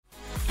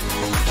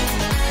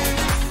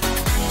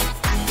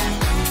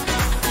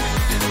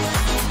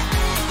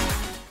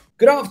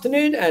Good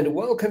afternoon and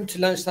welcome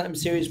to Lunchtime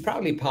Series,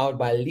 proudly powered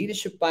by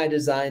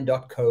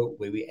leadershipbydesign.co,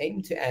 where we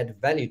aim to add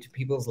value to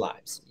people's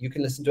lives. You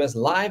can listen to us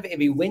live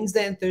every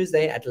Wednesday and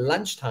Thursday at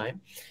lunchtime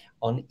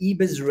on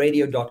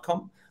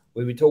ebizradio.com,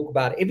 where we talk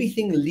about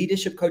everything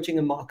leadership, coaching,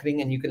 and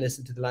marketing. And you can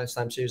listen to the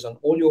Lunchtime Series on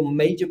all your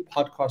major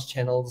podcast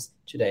channels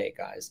today,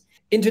 guys.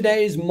 In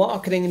today's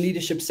marketing and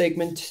leadership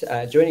segment,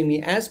 joining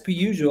me as per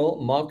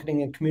usual,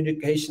 marketing and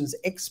communications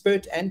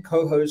expert and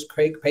co-host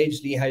Craig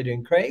Pagely. How are you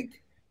doing, Craig?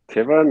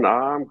 Kevin,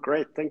 I'm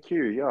great, thank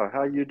you. Yeah,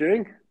 how are you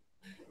doing?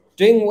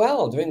 Doing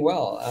well, doing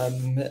well.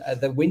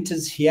 The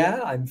winter's here.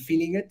 I'm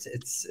feeling it.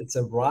 It's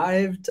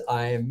arrived.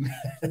 I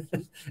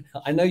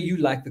know you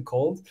like the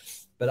cold,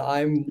 but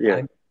I'm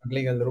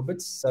struggling a little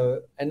bit.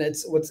 So, and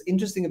it's what's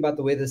interesting about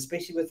the weather,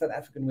 especially with South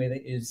African weather,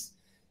 is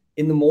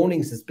in the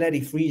mornings it's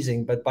bloody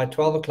freezing, but by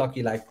 12 o'clock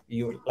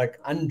you're like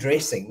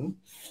undressing.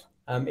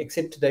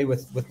 Except today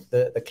with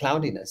the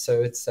cloudiness.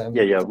 So it's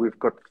we've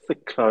got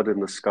thick cloud in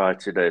the sky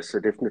today, so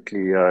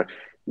definitely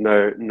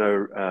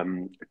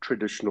no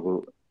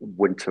traditional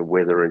winter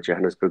weather in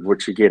Johannesburg,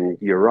 which again,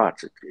 you're right,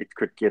 it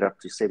could get up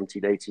to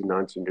 17, 18,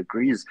 19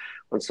 degrees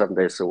on some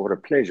days, so what a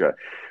pleasure.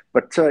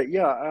 But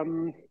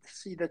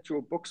see that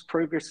your book's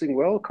progressing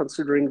well,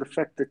 considering the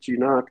fact that you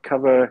now at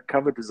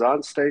cover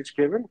design stage,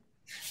 Kevin.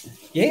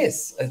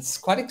 Yes, it's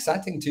quite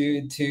exciting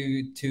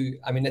to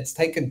I mean, it's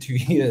taken 2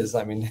 years.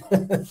 I mean,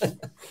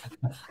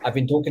 I've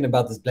been talking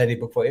about this bloody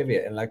book forever,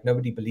 and like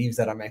nobody believes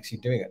that I'm actually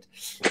doing it.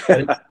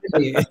 But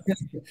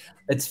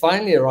it's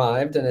finally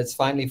arrived and it's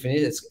finally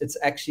finished. It's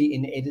actually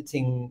in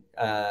editing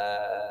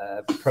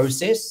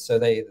process. So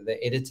the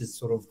editor's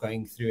sort of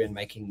going through and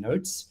making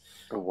notes.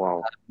 Oh,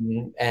 wow.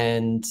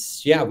 And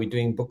yeah, we're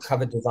doing book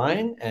cover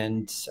design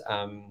and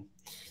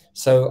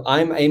so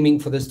I'm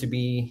aiming for this to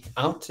be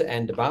out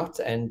and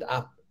about and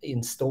up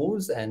in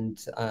stores,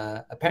 and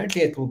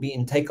apparently it will be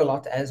in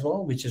Takealot as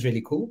well, which is really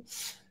cool.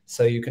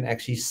 So you can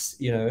actually,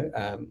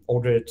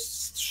 order it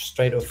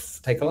straight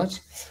off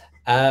Takealot.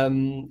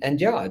 And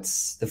yeah,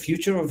 it's the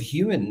future of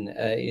human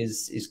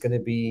is going to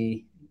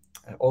be,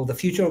 or the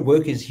future of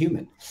work is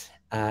human,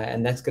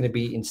 and that's going to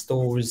be in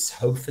stores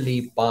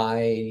hopefully by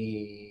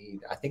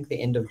I think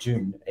the end of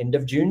June,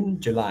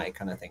 July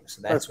kind of thing.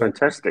 So that's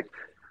fantastic.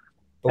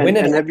 But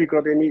and have you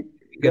got any?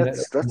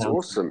 That's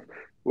awesome.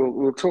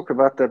 We'll talk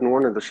about that in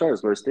one of the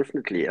shows, most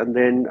definitely. And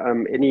then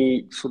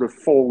any sort of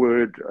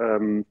forward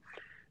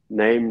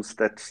names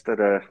that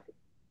are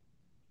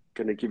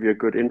going to give you a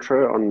good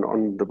intro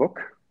on the book?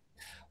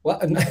 Well,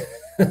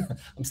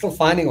 I'm still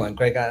finding one,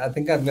 Craig. I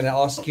think I'm going to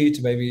ask you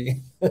to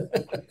maybe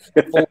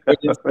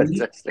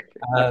fantastic.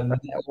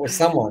 Or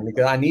someone,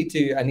 because I need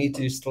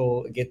to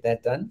still get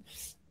that done.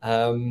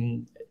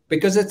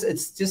 Because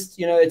it's just,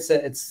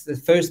 it's the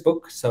first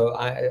book, so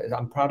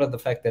I'm proud of the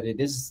fact that it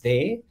is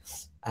there,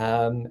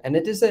 and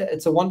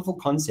it's a wonderful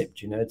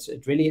concept.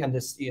 It really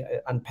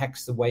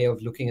unpacks the way of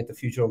looking at the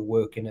future of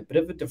work in a bit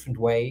of a different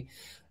way,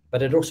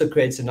 but it also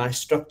creates a nice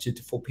structure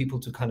for people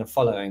to kind of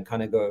follow and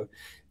kind of go,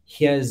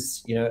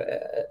 here's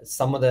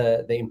some of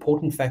the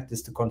important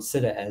factors to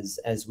consider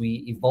as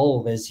we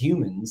evolve as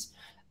humans,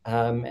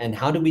 and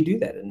how do we do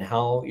that, and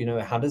how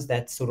does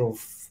that sort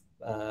of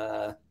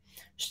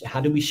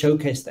how do we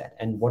showcase that,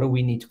 and what do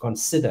we need to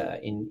consider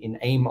in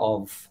aim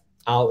of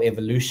our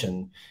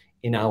evolution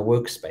in our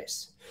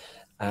workspace?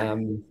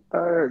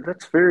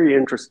 That's very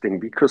interesting,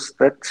 because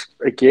that,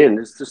 again,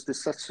 is just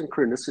there's such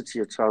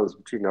synchronicity at times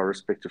between our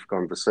respective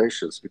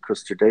conversations,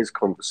 because today's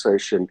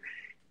conversation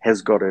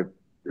has got a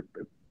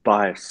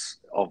bias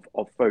of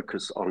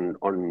focus on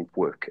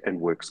work and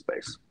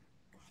workspace.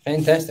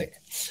 Fantastic.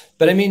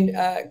 But I mean,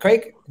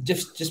 Craig,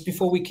 just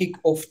before we kick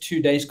off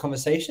today's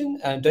conversation,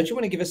 don't you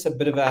want to give us a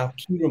bit of a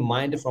key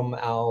reminder from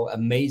our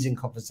amazing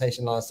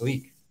conversation last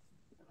week?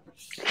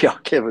 Yeah,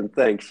 Kevin,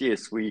 thanks.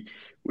 Yes, we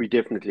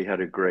definitely had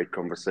a great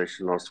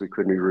conversation last week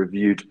when we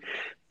reviewed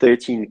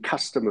 13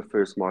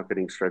 customer-first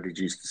marketing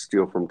strategies to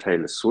steal from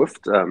Taylor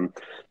Swift.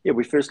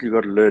 We firstly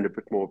got to learn a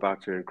bit more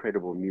about her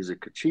incredible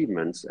music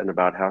achievements and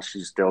about how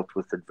she's dealt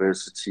with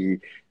adversity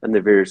and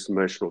the various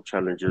emotional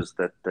challenges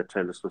that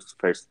Taylor Swift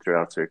faced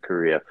throughout her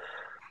career.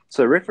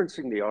 So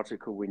referencing the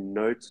article, we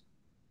note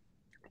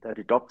that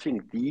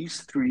adopting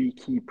these 3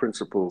 key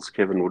principles,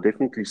 Kevin, will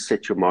definitely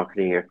set your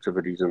marketing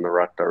activities in the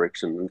right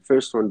direction. And the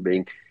first one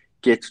being,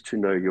 get to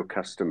know your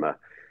customer.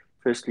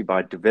 Firstly,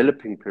 by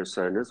developing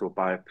personas or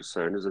buyer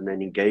personas, and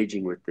then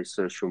engaging with their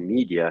social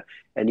media,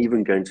 and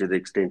even going to the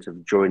extent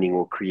of joining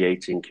or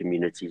creating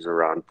communities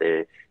around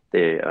their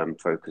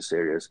focus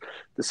areas.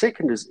 The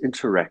second is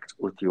interact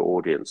with your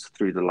audience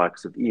through the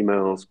likes of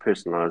emails,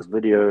 personalized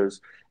videos,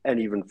 and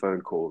even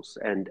phone calls.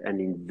 And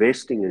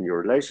investing in your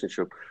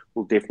relationship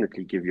will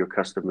definitely give your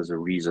customers a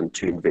reason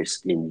to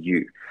invest in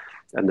you.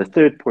 And the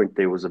third point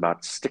there was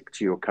about stick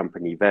to your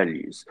company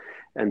values.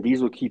 And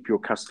these will keep your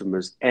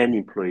customers and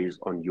employees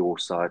on your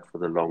side for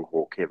the long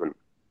haul, Kevin.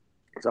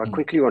 So I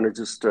quickly want to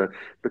just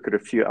look at a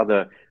few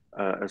other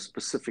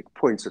specific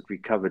points that we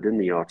covered in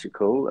the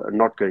article,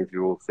 not going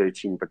through all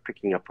 13, but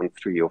picking up on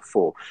 3 or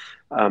 4.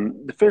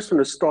 The first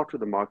one is start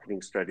with a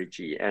marketing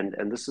strategy, and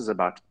this is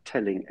about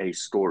telling a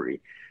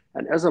story.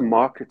 And as a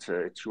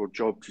marketer, it's your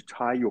job to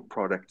tie your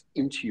product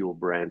into your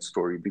brand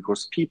story,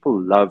 because people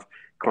love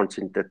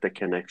content that they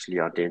can actually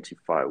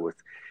identify with.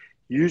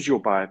 Use your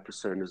buyer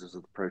personas as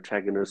the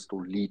protagonist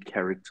or lead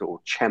character or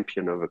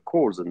champion of a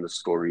cause in the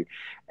story,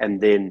 and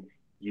then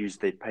use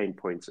their pain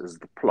points as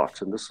the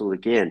plot. And this will,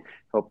 again,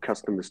 help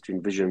customers to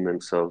envision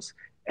themselves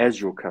as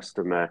your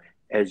customer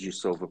as you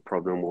solve a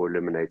problem or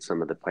eliminate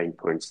some of the pain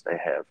points they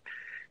have.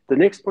 The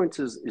next point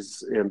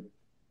is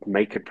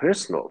make it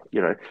personal.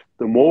 You know,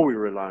 the more we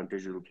rely on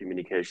digital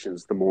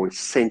communications, the more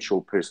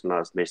essential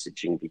personalized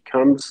messaging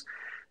becomes.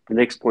 The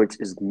next point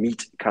is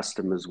meet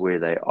customers where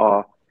they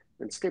are.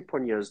 And step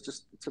 1 here is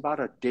just, it's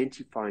about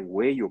identifying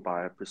where your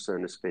buyer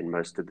persona spend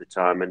most of the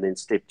time. And then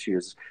step 2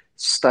 is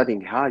studying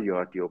how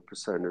your ideal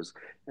personas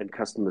and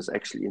customers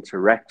actually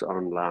interact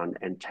online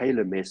and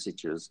tailor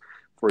messages.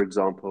 For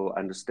example,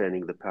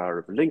 understanding the power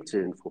of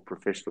LinkedIn for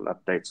professional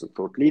updates and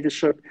thought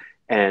leadership,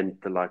 and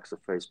the likes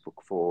of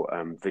Facebook for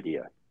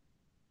video.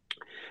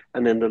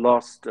 And then the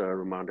last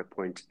reminder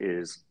point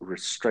is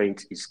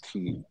restraint is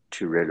key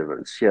to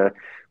relevance. Here,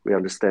 we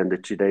understand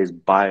that today's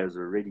buyers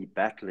are already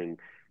battling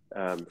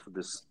for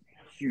this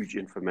huge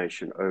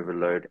information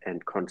overload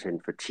and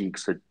content fatigue.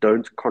 So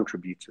don't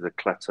contribute to the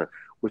clutter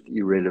with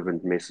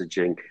irrelevant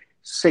messaging.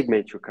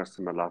 Segment your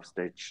customer life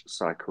stage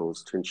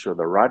cycles to ensure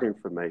the right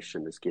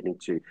information is getting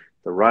to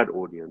the right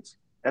audience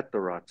at the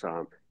right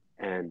time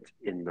and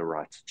in the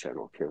right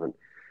channel, Kevin.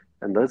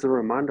 And those are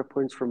reminder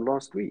points from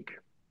last week.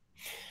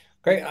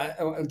 Great.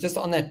 Just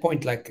on that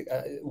point, like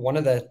one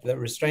of the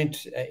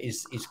restraint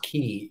is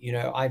key. You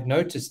know, I've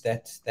noticed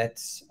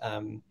that's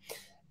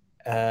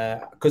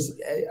because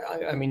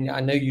I mean, I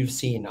know you've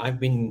seen, I've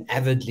been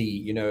avidly,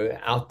 you know,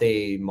 out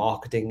there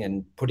marketing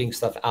and putting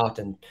stuff out.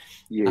 And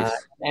yes,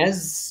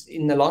 as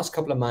in the last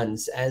couple of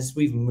months, as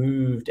we've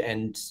moved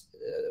and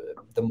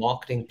the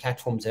marketing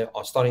platforms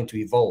are starting to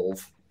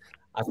evolve,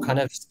 I've kind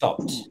of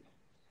stopped.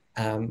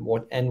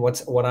 What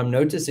I'm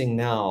noticing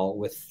now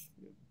with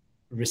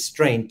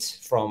restraint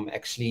from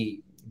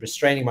actually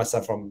restraining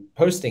myself from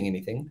posting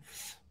anything,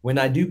 when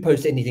I do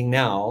post anything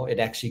now, it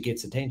actually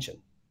gets attention.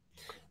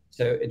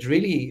 So it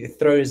really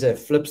throws a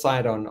flip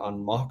side on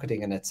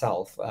marketing in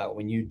itself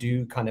when you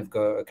do kind of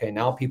go, okay,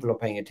 now people are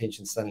paying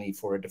attention suddenly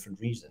for a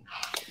different reason.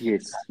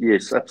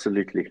 Yes,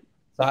 absolutely.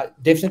 So I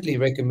definitely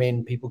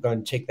recommend people go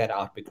and check that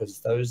out,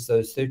 because those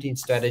 13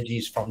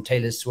 strategies from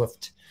Taylor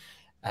Swift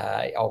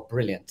are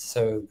brilliant.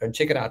 So go and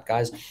check it out,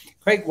 guys.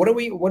 Craig, what are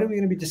we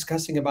going to be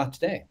discussing about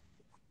today?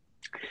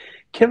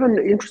 Kevin,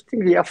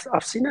 interestingly,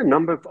 I've seen a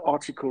number of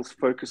articles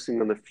focusing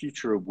on the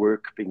future of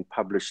work being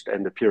published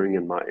and appearing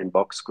in my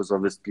inbox, because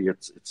obviously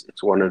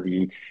it's one of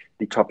the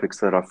topics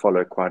that I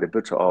follow quite a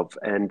bit of.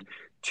 And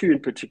 2 in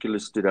particular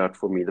stood out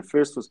for me. The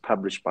first was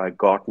published by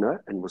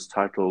Gartner and was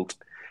titled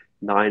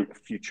 9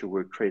 Future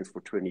Work Trends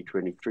for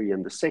 2023.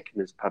 And the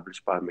second is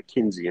published by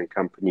McKinsey &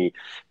 Company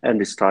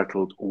and is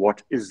titled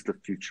What is the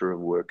Future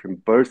of Work?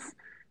 And both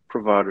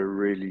provide a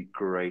really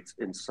great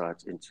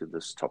insight into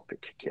this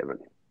topic, Kevin.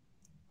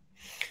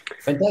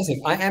 Fantastic.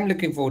 I am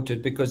looking forward to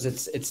it, because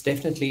it's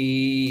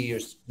definitely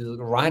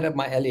right up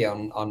my alley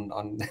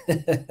on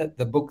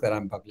the book that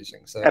I'm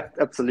publishing. So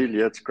absolutely,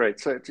 that's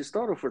great. So to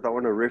start off with, I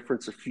want to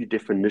reference a few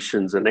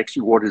definitions and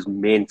actually what is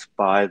meant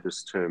by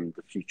this term,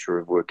 the future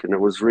of work. And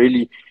it was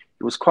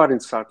quite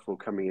insightful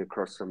coming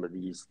across some of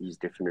these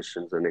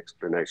definitions and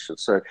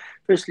explanations. So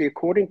firstly,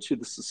 according to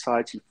the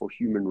Society for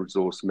Human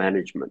Resource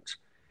Management,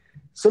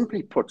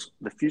 simply put,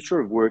 the future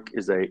of work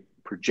is a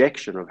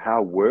projection of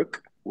how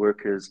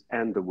workers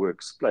and the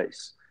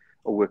workplace,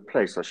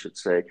 I should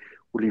say,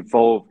 will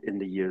evolve in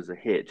the years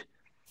ahead.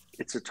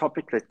 It's a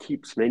topic that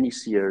keeps many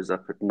CEOs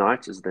up at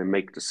night as they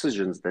make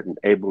decisions that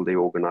enable their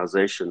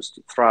organizations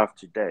to thrive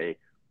today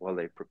while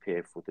they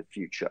prepare for the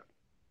future.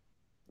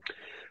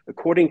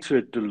 According to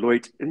a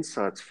Deloitte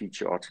Insights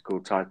feature article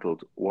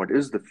titled What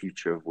is the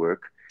Future of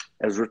Work?,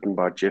 as written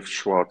by Jeff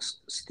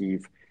Schwartz,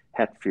 Steve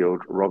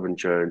Hatfield, Robin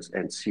Jones,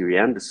 and Siri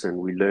Anderson,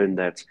 we learn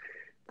that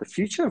the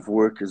future of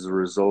work is a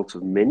result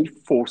of many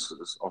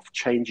forces of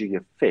change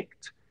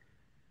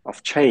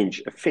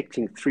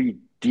affecting 3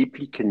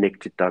 deeply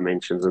connected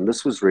dimensions. And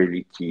this was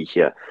really key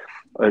here,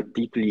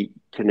 deeply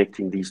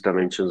connecting these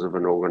dimensions of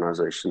an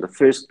organization. The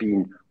first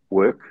being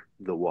work,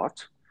 the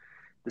what,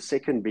 the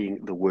second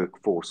being the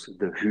workforce,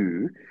 the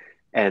who,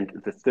 and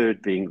the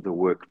third being the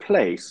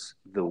workplace,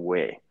 the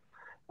where.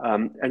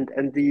 And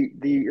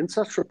the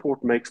Insights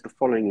report makes the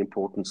following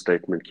important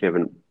statement,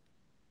 Kevin.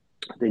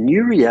 The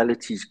new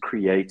realities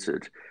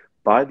created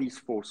by these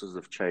forces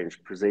of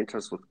change present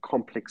us with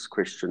complex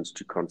questions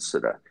to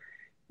consider,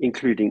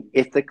 including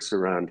ethics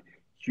around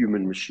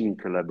human-machine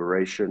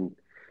collaboration,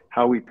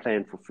 how we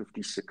plan for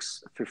 50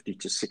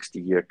 to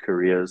 60-year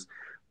careers,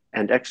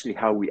 and actually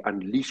how we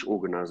unleash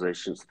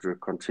organizations through a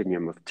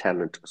continuum of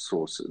talent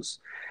sources.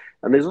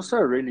 And there's also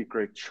a really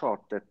great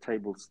chart that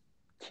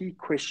key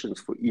questions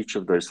for each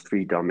of those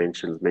three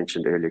dimensions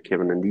mentioned earlier,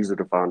 Kevin, and these are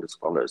defined as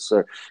follows.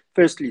 So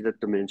firstly, the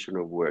dimension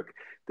of work.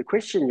 The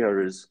question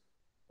here is,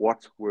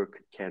 what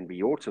work can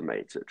be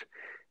automated?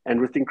 And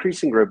with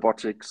increasing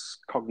robotics,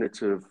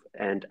 cognitive,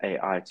 and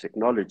AI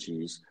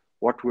technologies,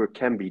 what work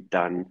can be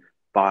done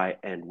by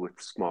and with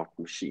smart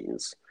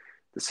machines?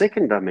 The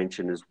second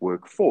dimension is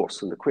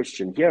workforce. And the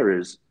question here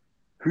is,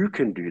 who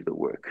can do the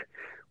work?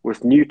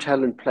 With new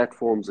talent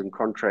platforms and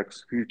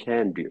contracts, who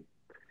can do?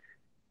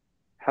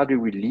 How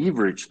do we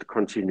leverage the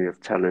continuum of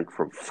talent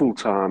from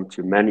full-time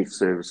to managed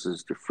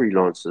services to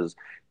freelancers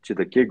to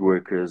the gig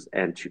workers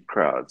and to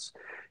crowds?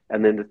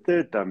 And then the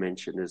third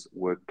dimension is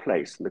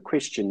workplace. And the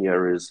question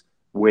here is,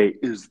 where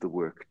is the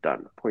work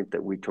done? A point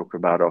that we talk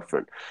about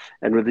often.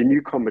 And with the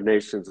new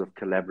combinations of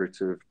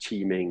collaborative,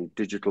 teaming,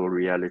 digital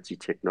reality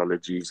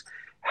technologies,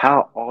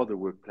 how are the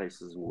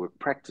workplaces and work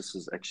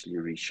practices actually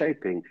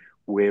reshaping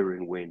where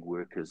and when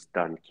work is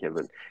done,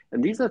 Kevin?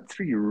 And these are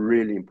three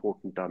really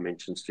important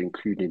dimensions to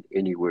include in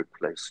any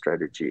workplace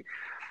strategy.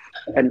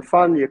 And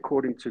finally,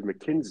 according to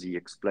McKinsey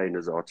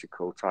Explainer's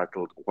article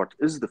titled, "What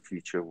is the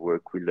Future of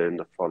Work?" we learn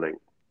the following.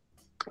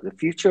 The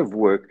future of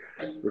work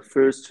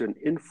refers to an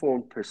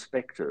informed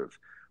perspective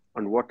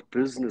on what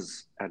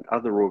business and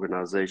other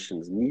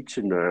organizations need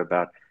to know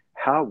about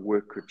how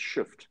work could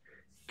shift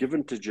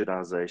given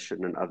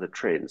digitization and other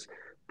trends,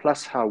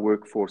 plus how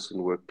workforce and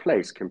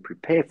workplace can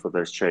prepare for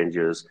those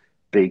changes,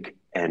 big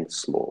and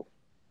small.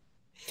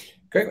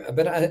 Great,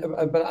 but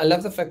I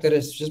love the fact that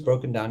it's just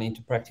broken down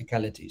into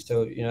practicality.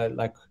 So, you know,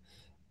 like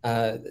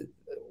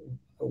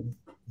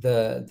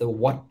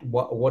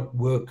what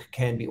work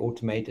can be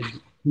automated,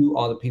 who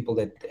are the people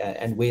that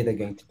and where they're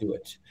going to do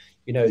it.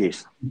 You know,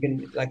 yes. You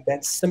can, like,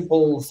 that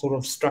simple sort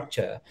of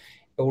structure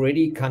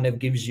already kind of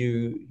gives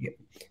you,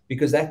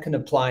 because that can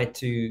apply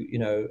to, you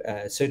know,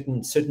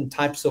 certain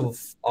types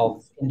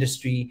of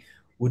industry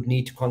would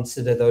need to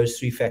consider those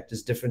three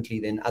factors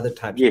differently than other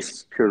types.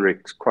 Yes,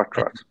 correct, quite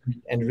right.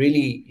 And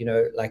really, you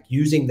know, like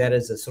using that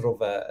as a sort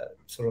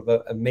of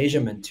a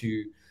measurement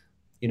to,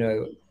 you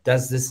know,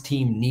 does this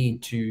team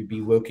need to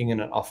be working in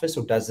an office,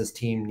 or does this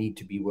team need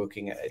to be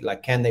working,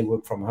 like, can they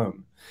work from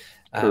home?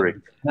 Correct.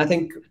 And I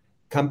think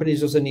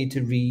companies also need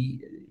to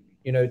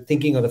you know,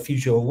 thinking of the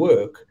future of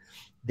work,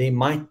 there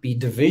might be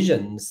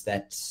divisions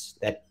that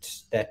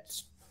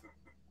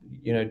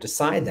you know,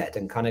 decide that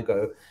and kind of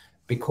go,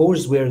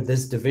 because we're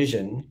this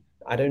division,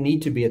 I don't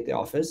need to be at the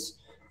office.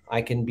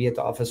 I can be at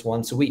the office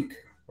once a week,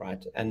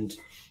 right? And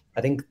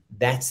I think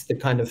that's the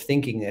kind of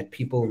thinking that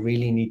people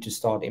really need to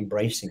start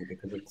embracing,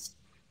 because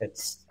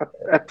it's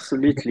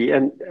absolutely.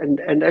 And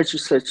as you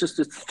say,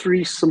 it's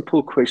three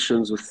simple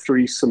questions with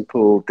three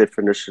simple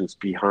definitions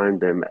behind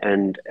them.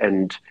 And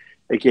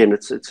again,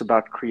 it's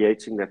about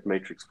creating that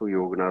matrix for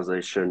your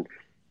organization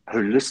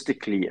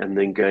holistically, and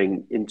then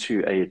going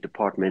into a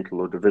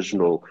departmental or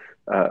divisional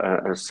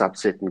a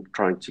subset and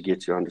trying to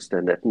get to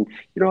understand that. And,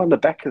 you know, on the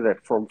back of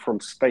that, from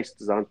space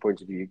design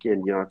point of view,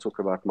 again, you know, I talk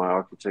about my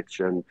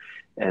architecture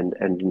and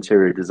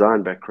interior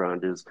design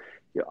background is,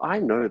 you know, I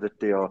know that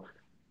there are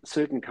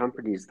certain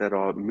companies that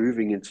are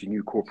moving into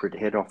new corporate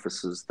head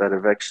offices that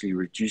have actually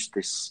reduced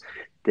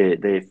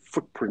their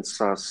footprint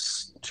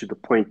size to the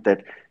point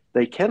that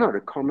they cannot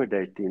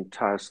accommodate the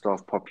entire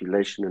staff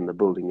population in the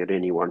building at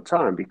any one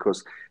time,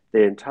 because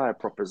their entire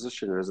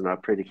proposition is now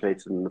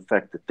predicated on the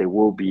fact that there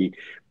will be,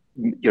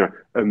 you know,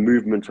 a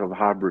movement of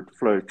hybrid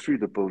flow through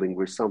the building,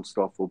 where some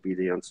staff will be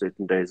there on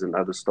certain days and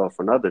other staff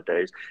on other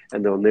days,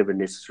 and they'll never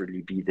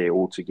necessarily be there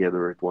all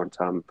together at one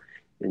time,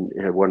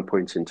 at one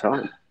point in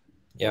time.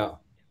 Yeah.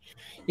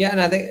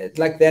 And I think,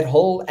 like, that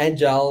whole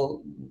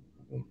agile,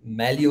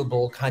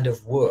 malleable kind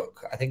of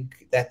work, I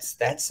think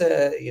that's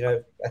a, you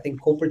know, I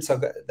think corporates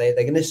they're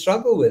going to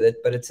struggle with it,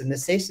 but it's a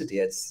necessity.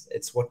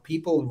 It's what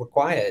people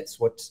require.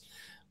 It's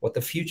what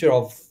the future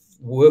of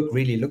work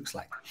really looks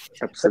like.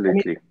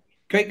 Absolutely.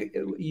 Greg,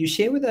 you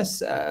share with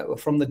us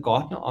from the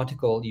Gartner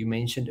article you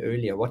mentioned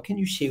earlier. What can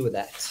you share with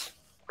that?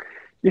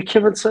 Yeah,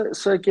 Kevin.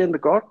 So again, the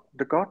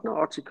Gartner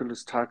article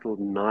is titled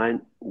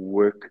Nine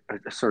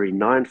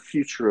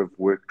Future of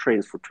Work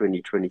Trends for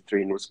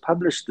 2023, and was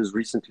published as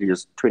recently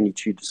as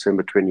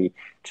December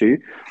 22.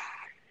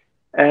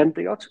 And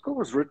the article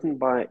was written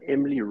by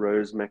Emily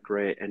Rose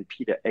McRae and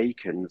Peter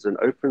Aikens, and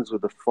opens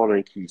with the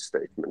following key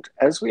statement: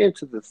 as we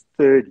enter the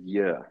third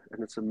year,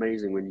 and it's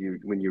amazing when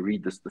you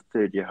read this, the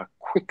third year, how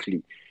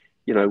quickly,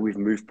 you know, we've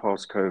moved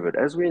past COVID.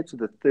 As we enter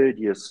the third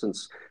year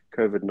since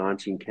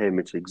COVID-19 came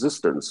into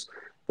existence,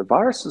 the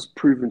virus has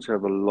proven to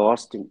have a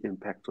lasting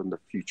impact on the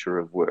future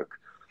of work.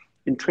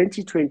 In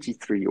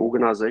 2023,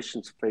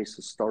 organizations face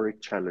historic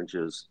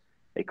challenges,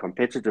 a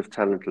competitive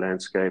talent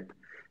landscape,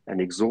 an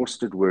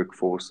exhausted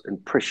workforce,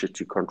 and pressure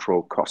to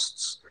control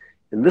costs.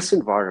 In this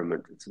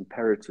environment, it's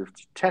imperative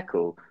to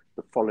tackle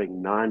the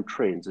following 9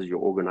 trends as your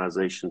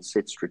organization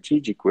sets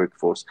strategic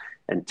workforce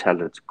and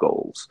talent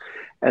goals.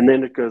 And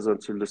then it goes on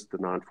to list the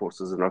 9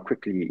 forces, and I'll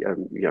quickly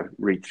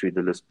read through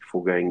the list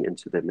before going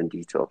into them in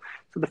detail.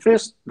 So the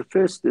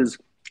first is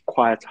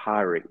quiet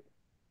hiring.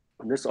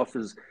 And this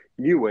offers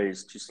new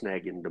ways to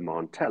snag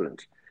in-demand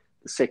talent.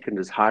 The second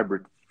is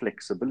hybrid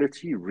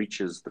flexibility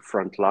reaches the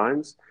front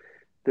lines.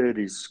 Third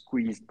is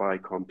squeezed by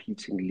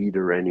competing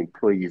leader and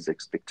employees'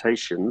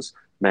 expectations.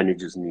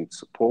 Managers need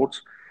support.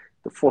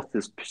 The fourth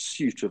is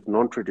pursuit of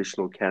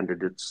non-traditional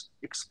candidates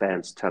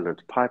expands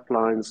talent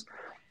pipelines.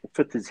 The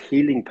fifth is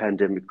healing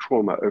pandemic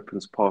trauma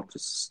opens path to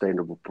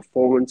sustainable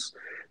performance.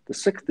 The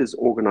sixth is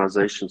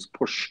organizations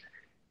push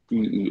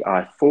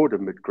DEI forward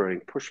amid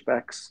growing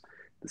pushbacks.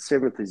 The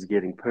seventh is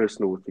getting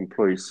personal with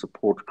employee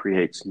support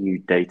creates new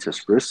data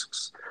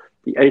risks.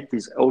 The eighth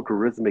is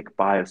algorithmic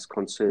bias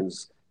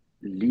concerns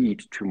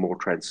lead to more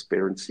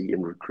transparency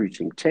in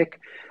recruiting tech.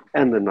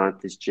 And the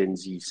ninth is Gen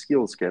Z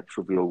skills gaps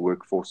reveal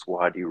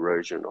workforce-wide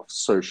erosion of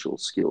social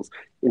skills.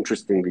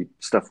 Interestingly,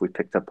 stuff we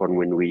picked up on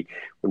when we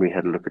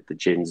had a look at the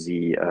Gen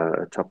Z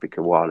topic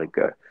a while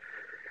ago.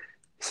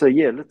 So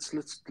yeah, let's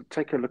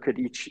take a look at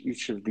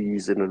each of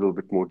these in a little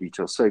bit more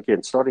detail. So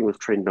again, starting with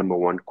trend number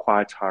one,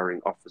 quiet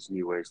hiring offers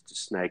new ways to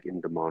snag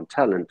in-demand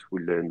talent.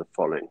 We learn the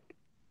following.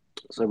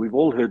 So we've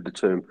all heard the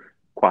term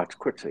quiet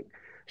quitting,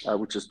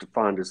 which is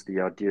defined as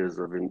the ideas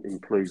of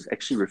employees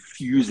actually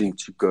refusing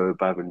to go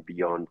above and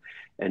beyond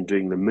and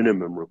doing the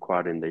minimum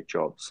required in their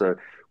job. So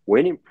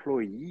when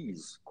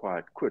employees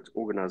quiet quit,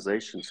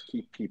 organizations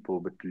keep people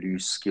but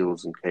lose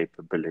skills and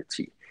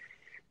capability.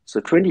 So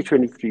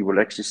 2023 will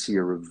actually see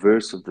a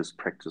reverse of this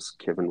practice,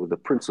 Kevin, with the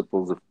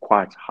principles of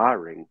quiet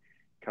hiring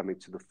coming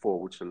to the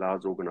fore, which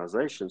allows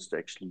organizations to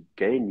actually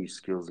gain new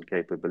skills and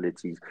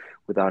capabilities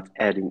without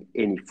adding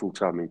any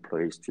full-time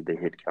employees to their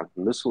headcount.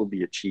 And this will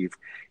be achieved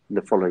in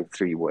the following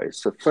three ways.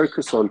 So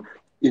focus on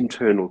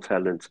internal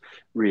talent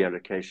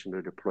reallocation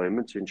or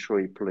deployment to ensure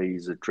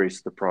employees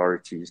address the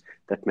priorities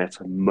that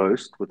matter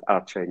most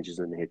without changes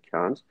in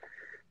headcount.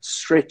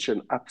 Stretch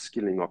and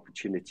upskilling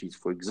opportunities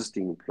for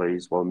existing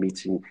employees while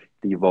meeting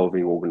the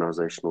evolving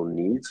organizational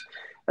needs.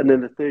 And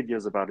then the third year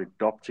is about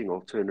adopting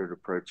alternate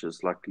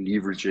approaches like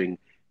leveraging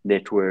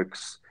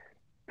networks,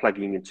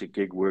 plugging into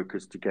gig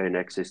workers to gain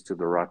access to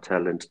the right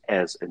talent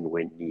as and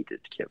when needed,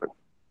 Kevin.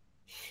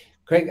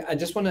 Craig, I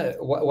just want to,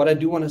 what I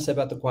do want to say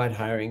about the quiet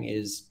hiring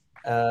is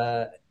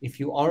if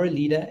you are a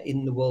leader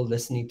in the world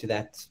listening to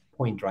that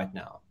point right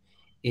now,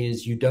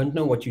 is you don't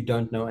know what you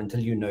don't know until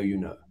you know you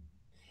know.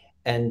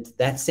 And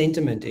that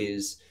sentiment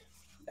is,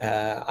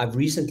 I've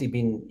recently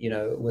been,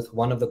 with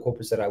one of the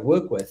corporates that I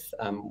work with,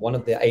 one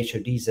of the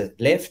HODs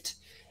that left,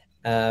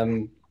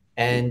 and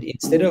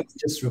instead of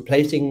just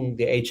replacing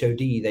the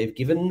HOD, they've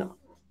given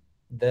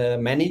the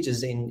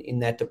managers in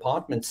that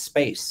department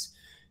space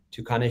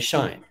to kind of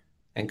shine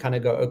and kind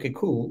of go, okay,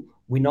 cool.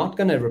 We're not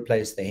going to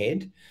replace the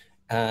head,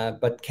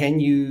 but can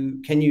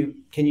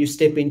you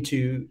step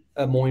into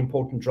a more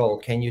important role?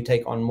 Can you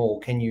take on more?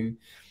 Can you,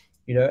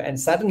 and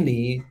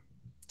suddenly,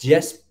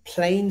 just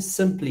plain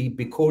simply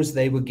because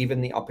they were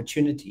given the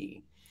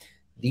opportunity,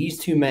 these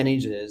two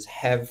managers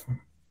have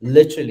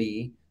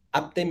literally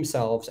upped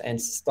themselves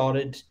and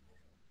started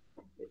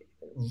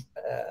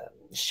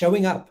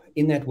showing up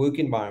in that work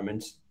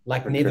environment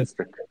like never.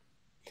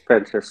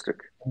 Fantastic.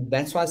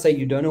 That's why I say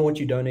you don't know what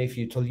you don't know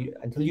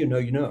until you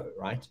know,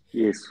 right?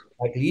 Yes.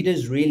 Like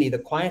leaders, really, the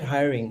quiet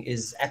hiring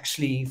is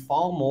actually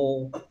far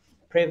more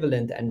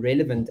prevalent and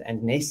relevant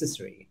and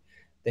necessary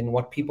than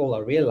what people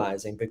are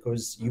realizing,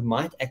 because you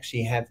might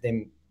actually have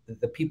them,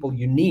 the people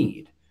you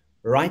need,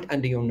 right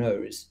under your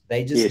nose.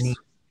 They just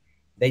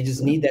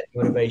need that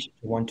motivation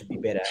to want to be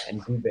better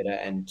and do better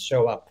and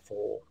show up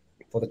for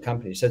the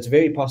company. So it's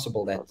very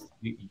possible that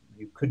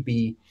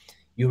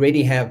you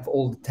already have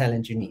all the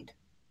talent you need.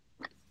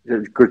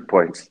 Good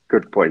point.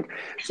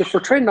 So for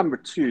trend number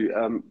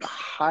two,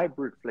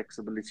 hybrid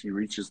flexibility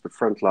reaches the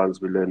front lines.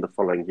 We learned the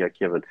following here,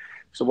 Kevin.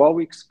 So while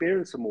we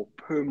experience a more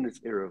permanent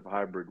era of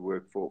hybrid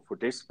work for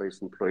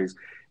desk-based employees,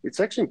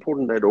 it's actually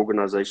important that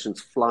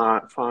organizations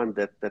find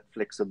that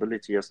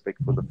flexibility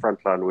aspect for the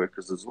frontline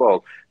workers as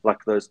well,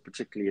 like those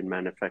particularly in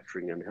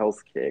manufacturing and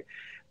healthcare.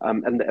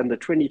 And the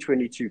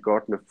 2022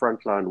 Gartner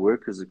Frontline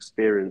Workers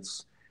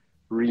Experience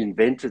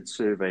Reinvented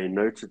survey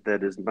noted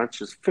that as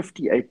much as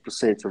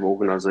 58% of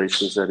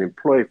organizations that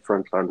employ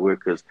frontline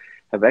workers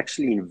have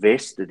actually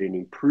invested in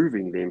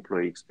improving the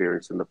employee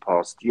experience in the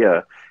past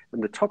year.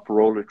 And the top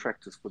role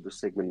attractors for the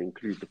segment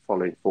include the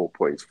following 4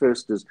 points.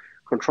 First is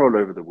control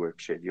over the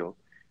work schedule,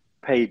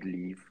 paid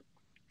leave,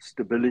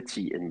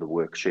 stability in the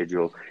work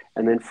schedule.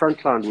 And then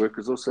frontline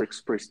workers also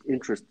expressed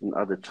interest in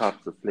other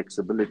types of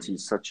flexibility,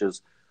 such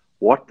as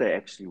what they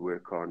actually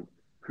work on,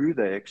 who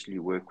they actually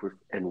work with,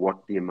 and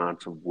what the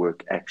amount of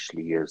work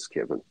actually is,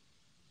 Kevin.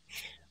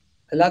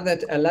 I love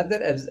that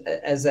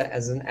as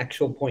an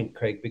actual point,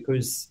 Craig,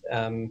 because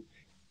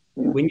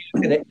when you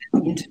look at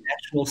an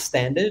international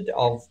standard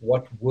of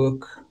what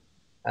work,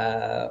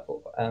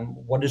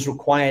 what is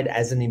required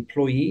as an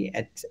employee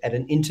at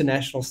an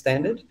international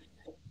standard,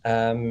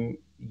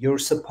 you're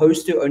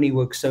supposed to only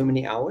work so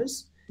many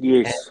hours.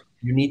 Yes.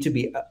 You need to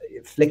be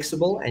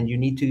flexible, and you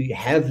need to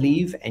have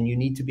leave, and you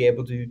need to be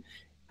able to,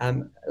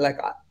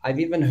 I've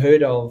even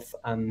heard of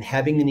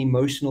having an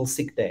emotional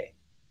sick day.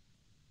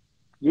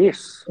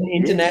 Yes,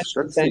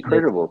 International that's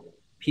incredible.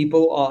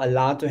 people are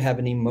allowed to have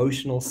an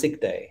emotional sick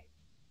day,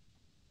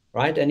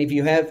 right? And if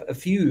you have a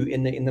few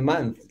in the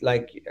month,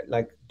 like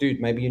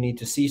dude, maybe you need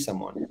to see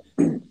someone.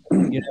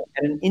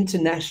 At an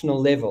international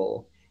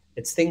level,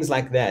 it's things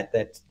like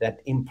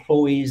that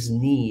employees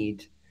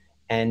need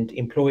and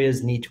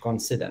employers need to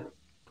consider.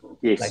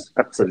 Like, Yes,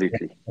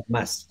 absolutely. it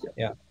must,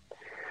 yeah.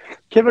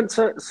 Kevin,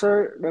 so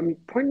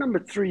point number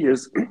 3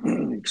 is,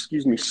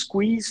 excuse me,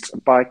 squeezed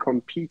by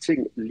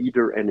competing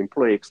leader and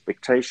employee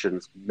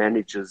expectations,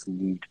 managers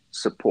need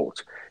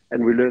support.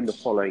 And we learned the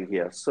following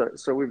here.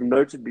 So we've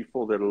noted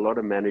before that a lot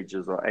of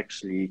managers are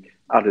actually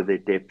out of their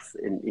depth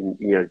in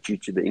due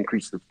to the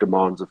increase of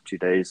demands of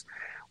today's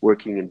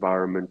working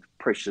environment,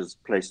 pressures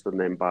placed on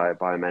them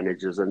by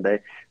managers, and they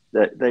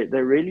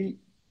really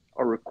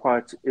are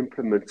required to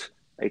implement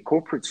a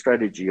corporate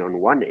strategy on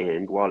one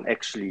end while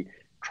actually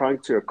trying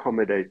to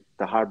accommodate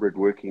the hybrid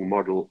working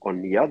model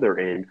on the other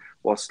end,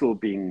 while still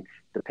being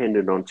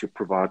dependent on to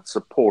provide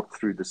support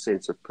through the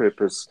sense of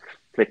purpose,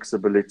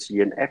 flexibility,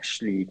 and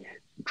actually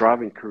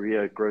driving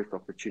career growth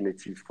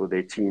opportunities for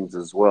their teams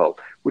as well,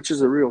 which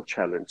is a real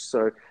challenge.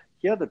 So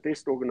here, the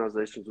best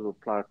organizations will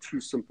apply 2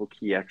 simple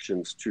key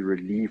actions to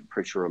relieve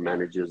pressure on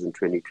managers in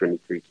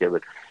 2023,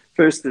 Kevin.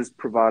 First is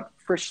provide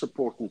fresh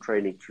support and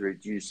training to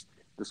reduce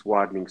this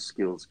widening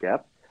skills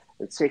gap.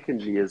 And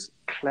secondly is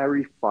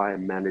clarify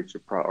manager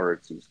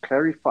priorities.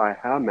 Clarify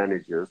how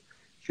managers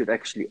should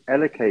actually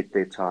allocate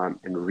their time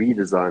and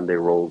redesign their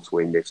roles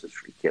when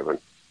necessary, Kevin.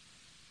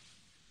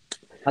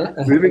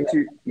 Moving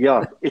to,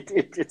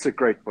 it's a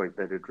great point,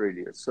 that it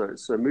really is.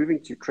 So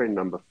moving to trend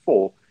number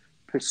 4,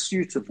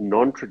 pursuit of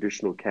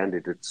non-traditional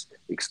candidates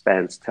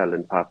expands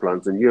talent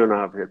pipelines. And you and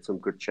I have had some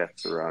good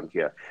chats around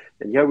here.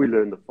 And here we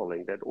learned the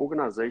following, that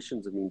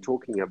organizations have been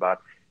talking about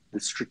the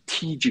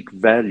strategic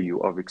value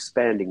of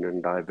expanding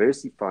and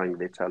diversifying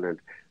their talent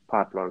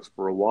pipelines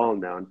for a while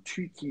now. And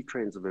 2 key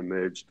trends have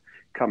emerged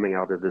coming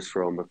out of this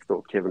realm of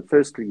thought, Kevin.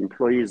 Firstly,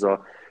 employees are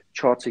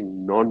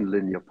charting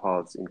non-linear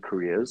paths in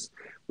careers,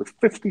 with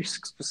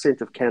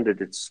 56% of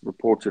candidates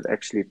reported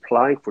actually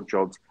applying for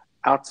jobs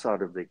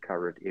outside of their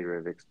current area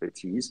of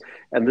expertise.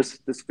 And this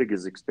figure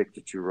is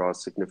expected to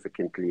rise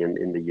significantly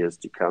in the years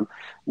to come.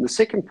 And the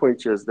second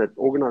point here is that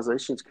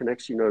organizations can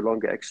actually no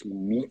longer actually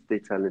meet their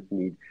talent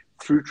need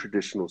through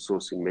traditional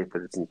sourcing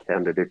methods and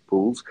candidate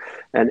pools.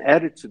 And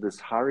added to this,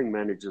 hiring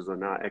managers are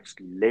now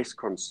actually less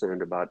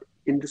concerned about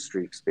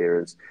industry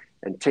experience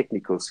and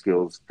technical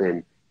skills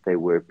than they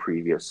were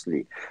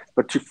previously.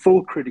 But to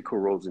fill critical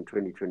roles in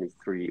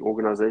 2023,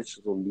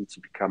 organizations will need to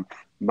become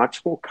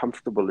much more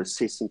comfortable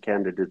assessing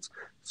candidates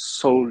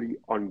solely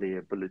on their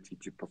ability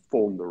to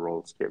perform the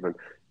roles, Kevin,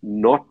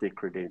 not their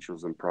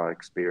credentials and prior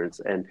experience.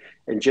 And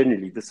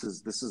generally, this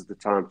is the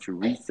time to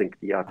rethink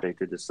the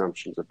outdated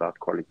assumptions about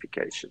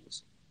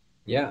qualifications.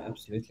 Yeah,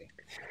 absolutely.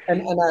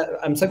 And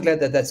I'm so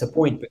glad that that's a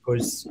point,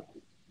 because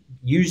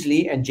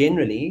usually and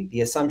generally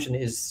the assumption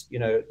is,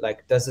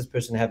 like, does this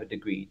person have a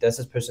degree? Does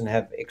this person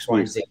have X, Y,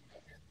 and Z?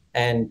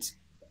 And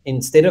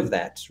instead of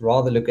that,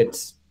 rather look at,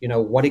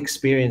 what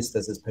experience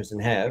does this person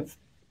have,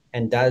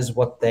 and does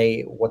what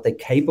they're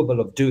capable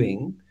of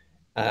doing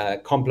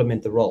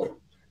complement the role?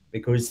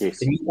 Because then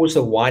you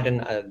also widen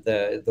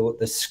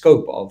the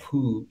scope of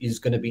who is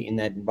going to be in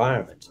that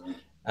environment.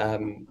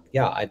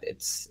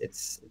 It's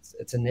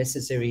a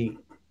necessary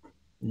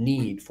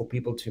need for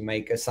people to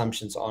make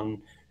assumptions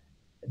on,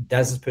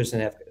 does this person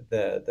have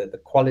the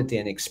quality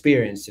and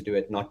experience to do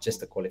it, not just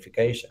the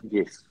qualification?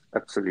 Yes,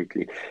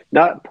 absolutely.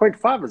 Now, point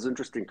 5 is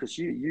interesting, because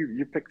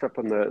you picked up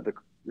on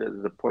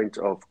the point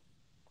of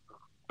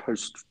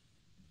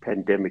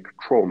post-pandemic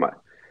trauma.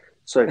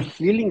 So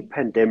healing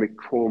pandemic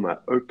trauma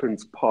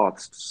opens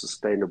paths to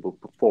sustainable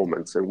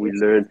performance, and we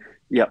learn.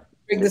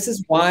 This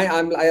is why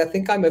I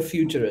think I'm a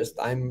futurist.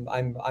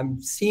 I'm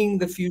seeing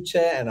the future,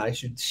 and I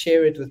should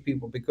share it with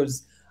people,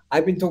 because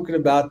I've been talking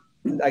about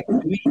like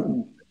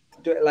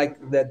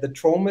the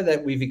trauma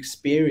that we've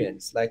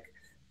experienced. Like,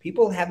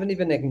 people haven't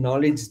even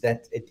acknowledged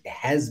that it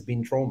has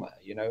been trauma.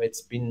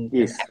 It's been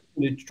an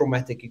absolute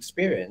traumatic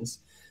experience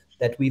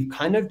that we've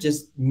kind of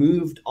just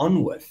moved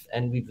on with,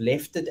 and we've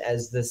left it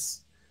as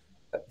this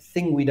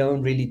thing we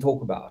don't really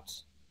talk about,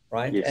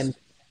 right? And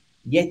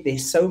yet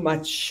there's so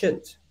much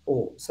shit.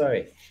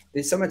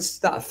 There's so much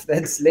stuff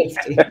that's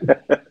left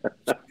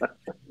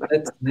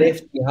that's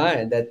left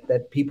behind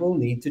that people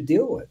need to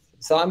deal with.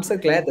 So I'm so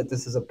glad that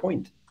this is a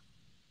point.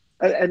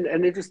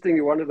 And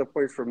interestingly, one of the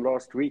points from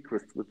last week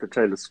with the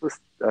Taylor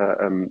Swift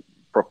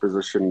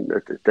proposition,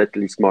 at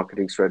least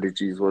marketing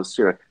strategies, was,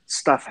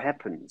 stuff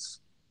happens.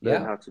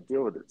 Learn how to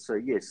deal with it. So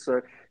yes,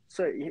 so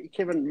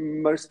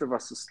Kevin, most of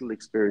us are still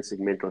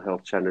experiencing mental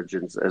health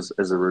challenges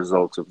as a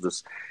result of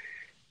this,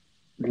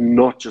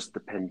 not just the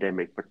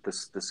pandemic, but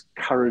this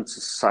current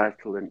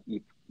societal and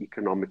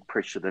economic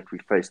pressure that we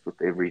face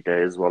with every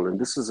day as well. And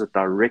this is a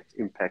direct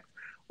impact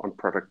on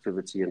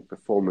productivity and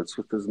performance,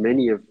 with as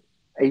many of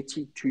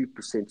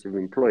 82% of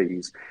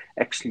employees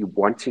actually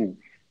wanting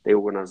their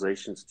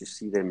organizations to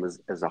see them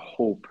as a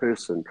whole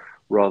person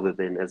rather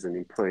than as an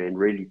employee, and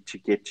really to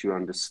get to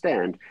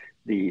understand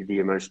the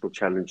emotional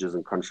challenges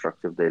and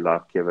construct of their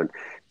life, Kevin.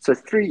 So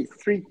three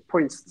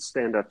points that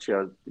stand out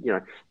here.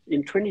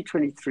 In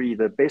 2023,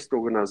 the best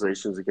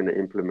organizations are going to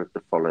implement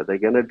the following. They're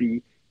going to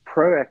be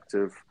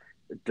proactive,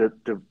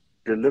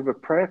 deliver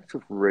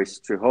proactive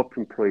rest to help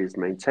employees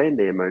maintain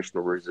their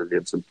emotional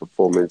resilience and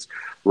performance,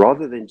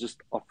 rather than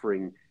just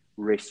offering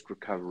rest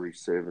recovery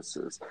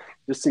services.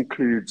 This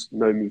includes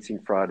no meeting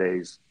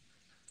Fridays,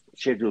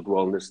 scheduled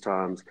wellness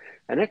times,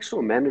 and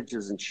actual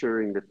managers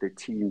ensuring that their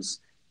teams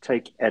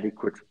take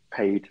adequate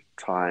paid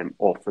time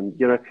off. And,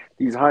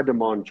 these high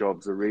demand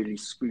jobs are really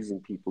squeezing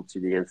people to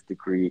the nth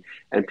degree,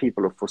 and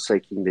people are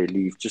forsaking their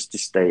leave just to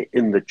stay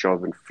in the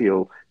job and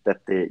feel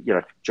that their,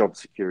 job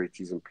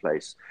security is in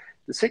place.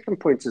 The second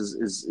point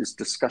is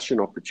discussion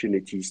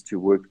opportunities to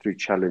work through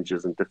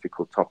challenges and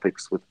difficult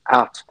topics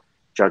without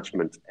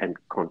judgment and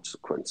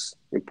consequence.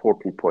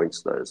 Important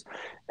points, those.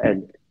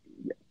 And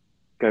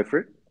go for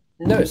it.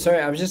 No, sorry,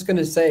 I was just going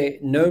to say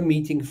no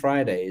meeting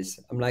Fridays.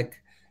 I'm like,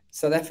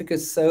 South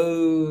Africa's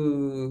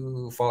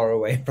so far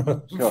away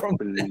from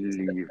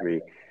believe me.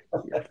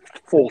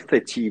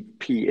 4:30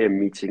 p.m.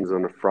 meetings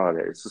on a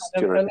Friday. It's just,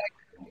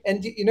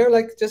 and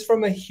just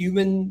from a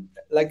human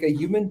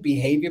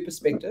behavior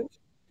perspective,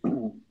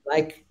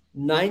 like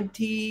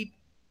 90%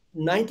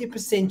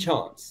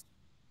 chance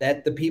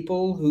that the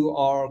people who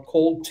are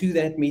called to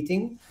that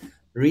meeting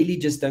really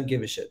just don't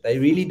give a shit. They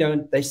really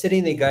don't. They're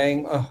sitting there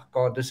going, oh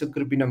God, this could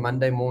have been a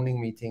Monday morning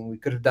meeting. We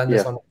could have done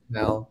this on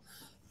email.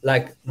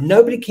 Like,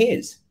 nobody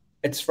cares.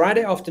 It's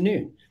Friday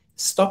afternoon.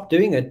 Stop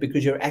doing it,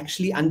 because you're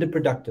actually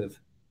underproductive.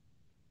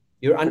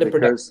 You're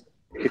underproductive.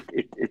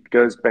 It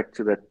goes back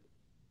to that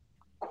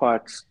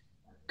quiet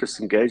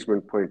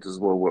disengagement point as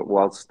well.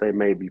 Whilst they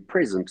may be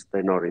present,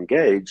 they're not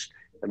engaged,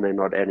 and they're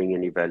not adding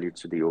any value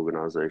to the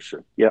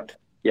organization. Yeah,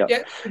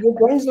 your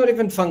brain's not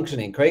even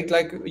functioning, Craig.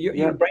 Like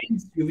your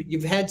brains,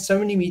 you've had so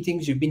many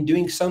meetings, you've been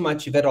doing so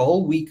much, you've had a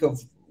whole week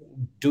of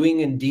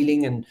doing and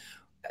dealing, and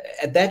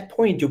at that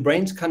point, your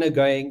brain's kind of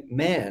going,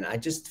 man, I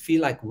just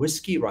feel like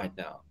whiskey right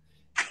now.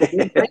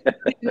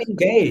 You're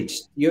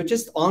engaged. You're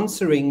just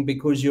answering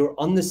because you're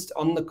on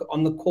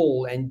the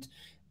call, and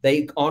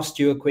they asked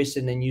you a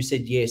question and you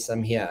said, yes,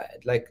 I'm here.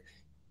 Like,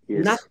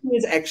 nothing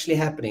is actually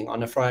happening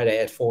on a Friday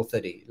at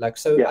 4:30. Like,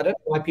 so I don't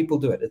know why people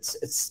do it.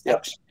 It's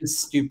actually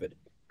stupid.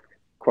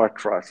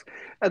 Quite right.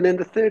 And then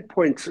the third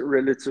point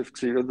relative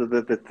to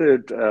the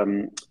third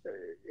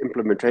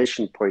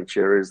implementation point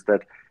here is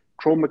that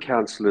trauma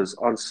counselors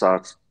on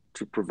site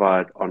to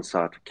provide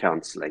on-site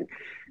counseling,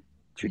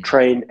 to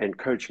train and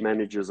coach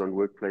managers on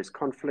workplace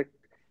conflict,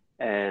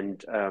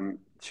 and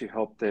to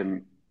help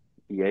them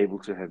be able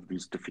to have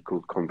these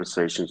difficult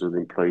conversations with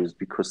employees,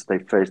 because they're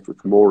faced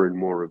with more and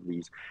more of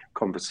these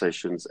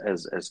conversations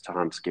as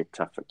times get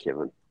tougher,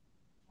 Kevin.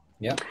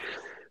 Yeah.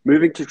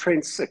 Moving to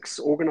trend 6,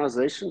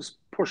 organizations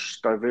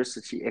push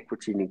diversity,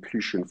 equity, and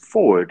inclusion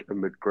forward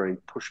amid growing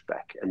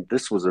pushback. And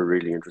this was a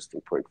really interesting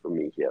point for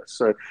me here.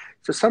 So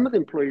some of the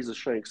employees are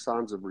showing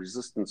signs of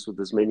resistance, with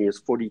as many as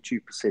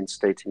 42%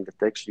 stating that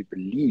they actually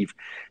believe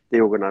the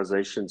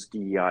organization's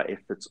DEI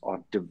efforts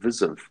are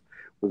divisive,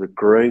 with a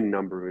growing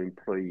number of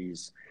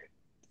employees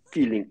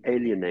feeling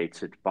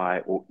alienated by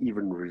or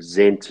even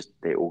resent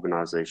their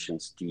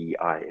organization's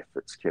DEI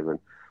efforts, Kevin.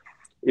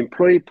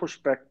 Employee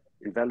pushback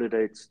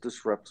invalidates,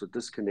 disrupts, or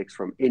disconnects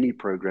from any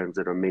programs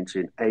that are meant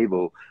to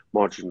enable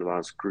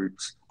marginalized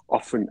groups,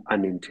 often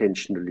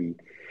unintentionally.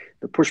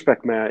 The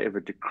pushback may, however,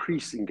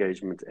 decrease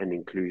engagement and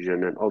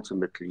inclusion, and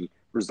ultimately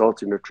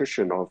result in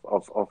attrition of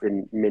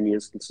in many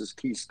instances,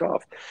 key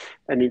staff.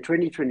 And in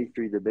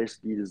 2023, the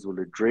best leaders will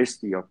address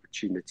the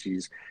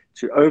opportunities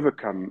to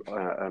overcome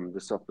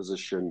this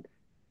opposition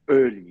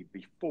early,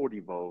 before it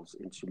evolves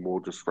into more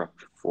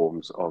disruptive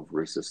forms of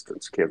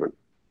resistance, Kevin.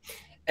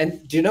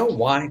 And do you know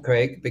why,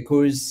 Craig?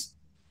 Because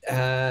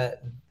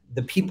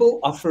the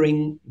people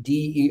offering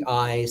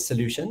DEI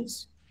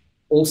solutions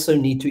also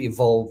need to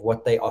evolve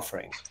what they're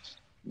offering.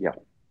 Yeah.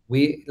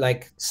 We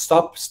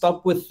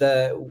stop with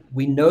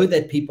we know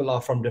that people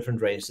are from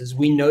different races.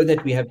 We know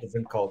that we have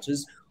different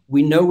cultures.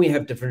 We know we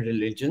have different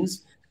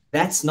religions.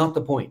 That's not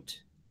the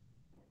point.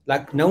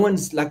 No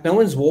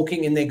one's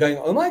walking in there going,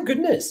 oh my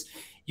goodness,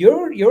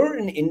 you're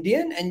an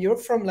Indian and you're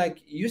from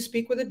you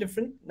speak with a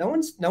different, no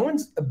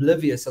one's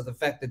oblivious of the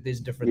fact that there's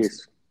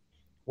differences. Yes.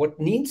 What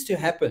needs to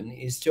happen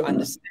is to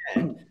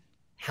understand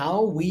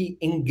how we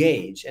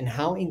engage and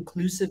how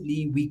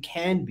inclusively we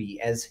can be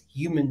as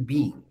human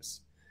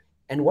beings.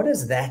 And what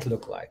does that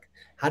look like?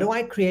 How do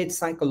I create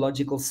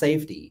psychological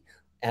safety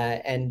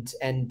and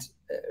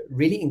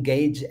really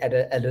engage at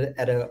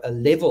a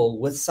level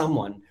with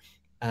someone,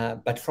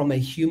 but from a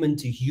human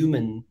to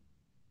human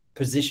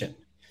position?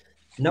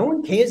 No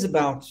one cares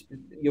about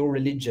your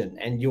religion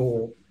and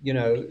your,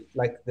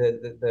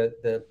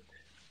 the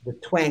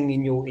twang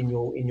in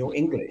your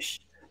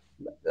English.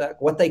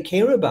 What they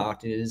care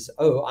about is,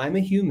 oh, I'm a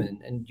human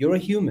and you're a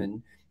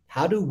human.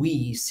 How do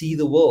we see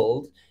the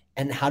world?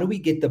 And how do we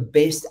get the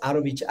best out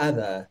of each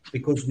other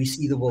because we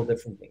see the world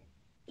differently?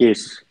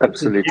 Yes,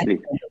 absolutely.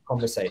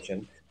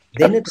 Conversation.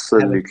 Then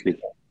absolutely.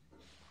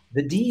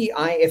 the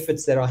DEI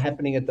efforts that are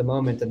happening at the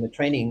moment and the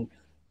training,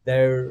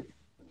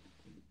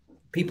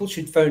 people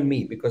should phone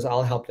me because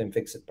I'll help them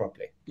fix it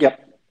properly.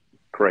 Yep,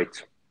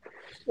 great.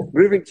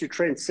 Moving to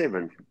trend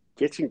 7,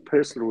 getting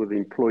personal with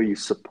employee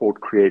support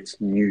creates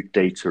new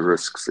data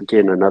risks.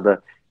 Again,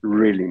 another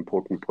really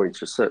important point.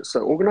 So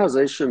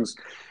organizations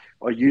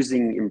are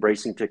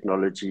embracing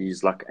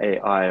technologies like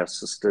AI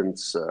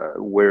assistants,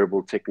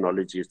 wearable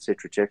technology,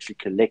 etc., to actually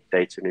collect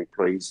data on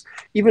employees,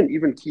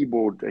 even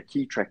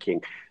key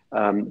tracking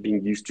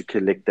being used to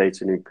collect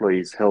data on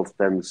employees' health,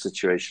 family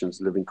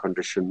situations, living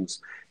conditions,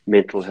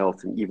 mental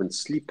health, and even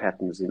sleep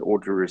patterns in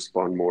order to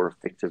respond more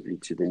effectively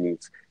to the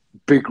needs.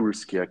 Big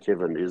risk here,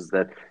 Kevin, is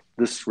that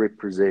this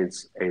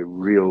presents a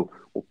real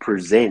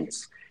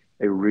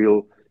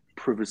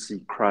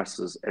privacy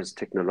crisis as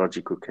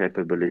technological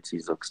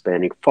capabilities are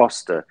expanding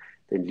faster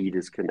than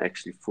leaders can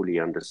actually fully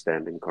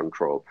understand and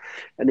control.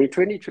 And in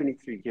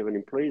 2023, Kevin,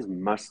 employees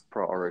must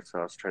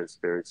prioritize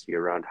transparency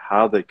around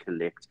how they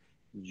collect,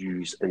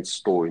 use, and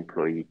store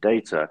employee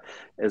data,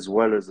 as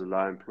well as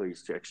allow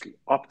employees to actually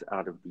opt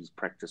out of these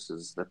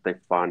practices that they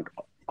find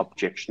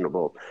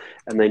objectionable.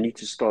 And they need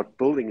to start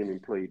building an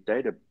employee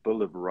data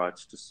bill of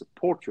rights to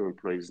support your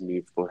employees'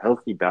 needs for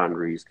healthy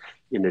boundaries,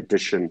 in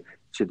addition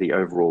to the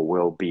overall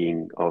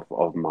well-being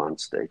of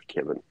mind state,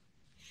 Kevin.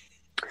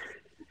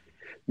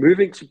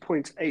 Moving to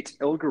point 8,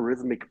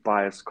 algorithmic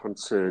bias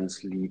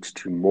concerns lead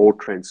to more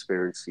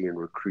transparency in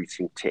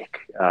recruiting tech.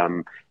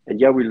 And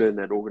we learned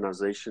that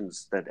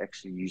organizations that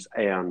actually use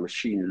AI and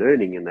machine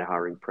learning in their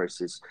hiring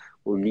process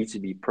will need to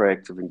be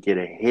proactive and get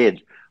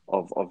ahead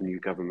of new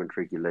government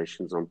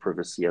regulations on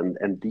privacy.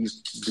 And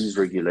these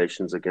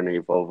regulations are going to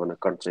evolve on a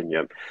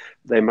continuum.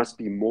 They must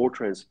be more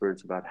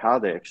transparent about how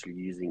they're actually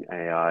using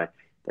AI.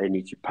 They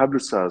need to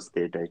publicize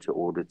their data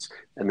audits,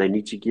 and they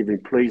need to give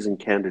employees and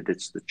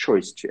candidates the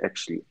choice to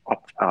actually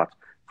opt out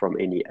from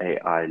any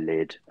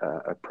AI-led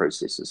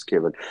processes,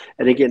 Kevin.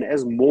 And again,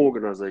 as more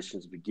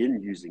organizations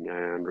begin using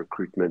AI in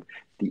recruitment,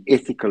 the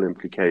ethical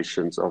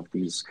implications of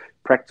these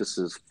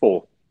practices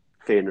for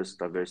fairness,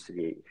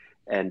 diversity,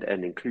 and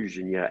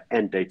inclusion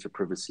and data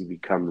privacy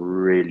become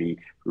really,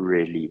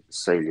 really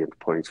salient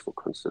points for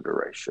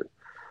consideration.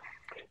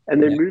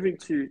 And then moving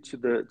to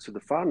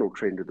the final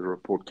trend of the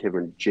report,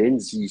 Kevin, Gen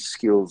Z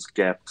skills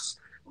gaps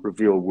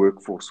reveal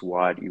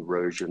workforce-wide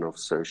erosion of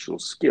social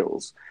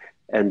skills.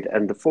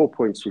 And the 4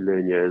 points we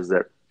learn here is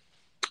that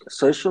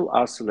social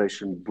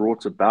isolation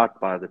brought about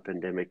by the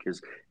pandemic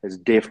has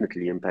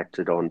definitely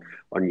impacted on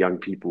young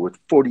people, with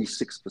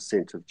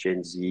 46% of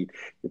Gen Z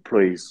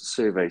employees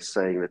surveys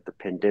saying that the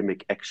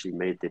pandemic actually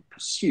made them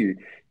pursue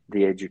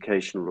the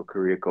educational or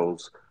career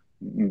goals,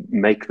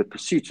 make the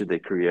pursuit of their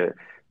career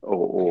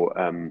or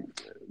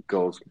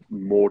goals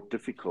more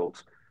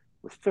difficult,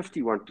 with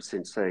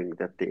 51% saying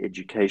that their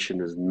education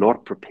has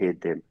not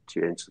prepared them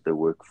to enter the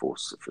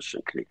workforce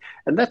sufficiently.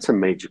 And that's a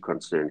major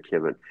concern,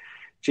 Kevin.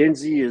 Gen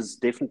Z has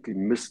definitely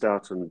missed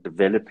out on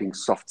developing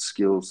soft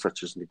skills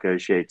such as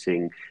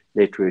negotiating,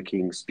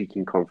 networking,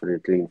 speaking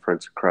confidently in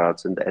front of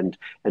crowds, and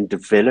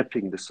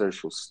developing the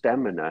social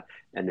stamina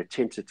and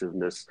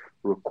attentiveness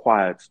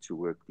required to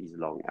work these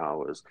long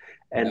hours.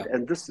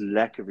 And this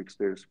lack of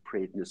experience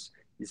preparedness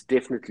is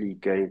definitely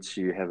going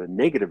to have a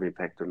negative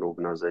impact on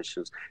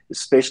organizations,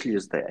 especially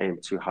as they aim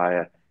to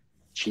hire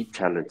cheap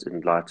talent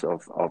in light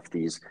of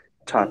these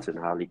tight and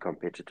highly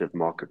competitive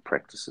market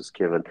practices,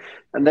 Kevin.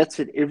 And that's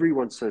it.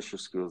 Everyone's social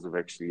skills have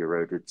actually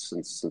eroded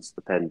since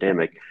the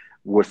pandemic,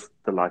 with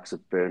the likes of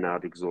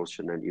burnout,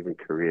 exhaustion, and even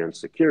career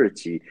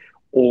insecurity,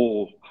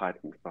 all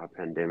heightened by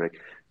pandemic,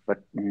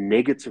 but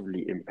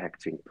negatively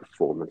impacting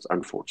performance,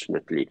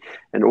 unfortunately.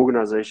 And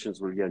organizations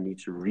will need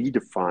to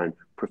redefine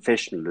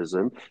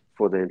professionalism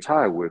for the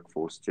entire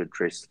workforce to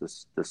address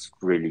this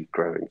really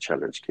growing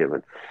challenge,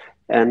 Kevin.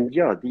 And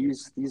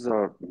these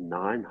are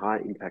 9 high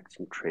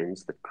impacting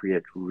trends that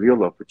create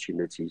real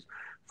opportunities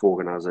for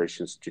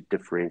organizations to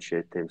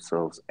differentiate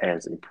themselves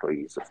as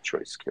employees of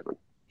choice, Kevin.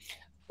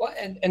 Well,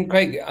 and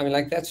Craig, I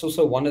mean, that's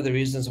also one of the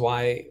reasons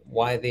why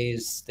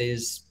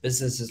there's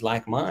businesses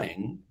like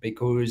mine,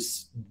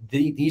 because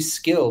these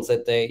skills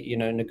that they,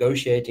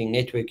 negotiating,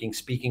 networking,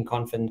 speaking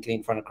confidently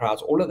in front of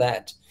crowds, all of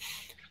that,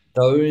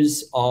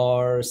 those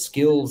are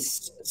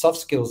skills, soft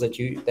skills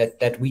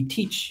that we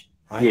teach,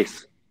 right?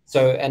 Yes.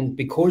 So, and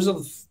because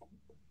of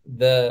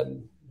the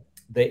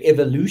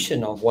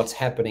evolution of what's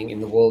happening in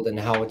the world and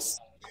how it's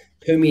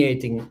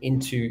permeating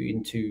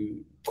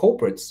into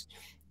corporates,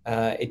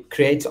 it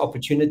creates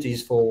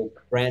opportunities for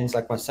brands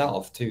like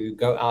myself to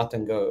go out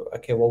and go,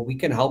 okay, well, we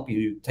can help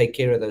you take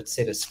care of that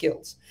set of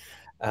skills,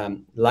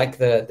 like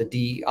the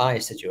DEI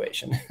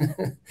situation.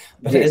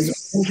 But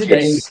yes.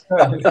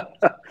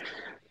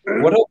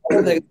 What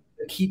are the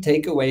key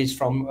takeaways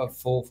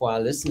for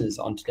our listeners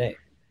on today?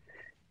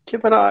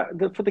 Kevin,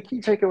 for the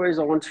key takeaways,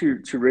 I want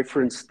to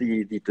reference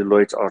the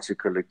Deloitte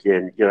article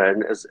again.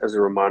 And as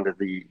a reminder,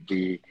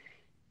 the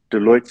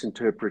Deloitte's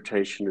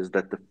interpretation is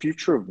that the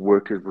future of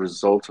work is a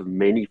result of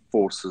many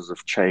forces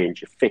of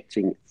change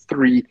affecting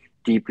 3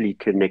 deeply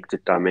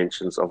connected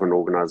dimensions of an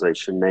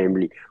organization,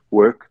 namely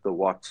work, the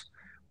what,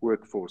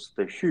 workforce,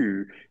 the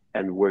who,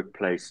 and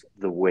workplace,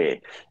 the where.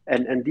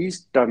 And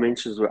these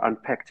dimensions were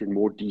unpacked in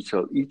more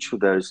detail, each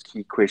of those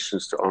key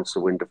questions to answer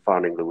when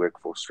defining the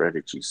workforce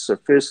strategies. So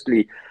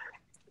firstly,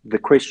 the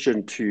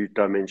question to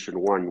dimension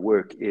one,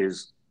 work,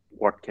 is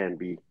what can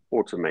be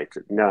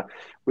automated. Now,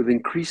 with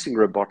increasing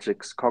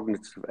robotics,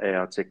 cognitive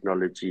AI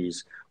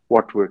technologies,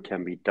 what work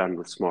can be done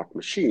with smart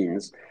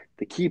machines,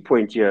 the key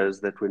point here is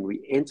that when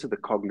we enter the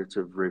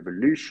cognitive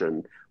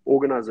revolution,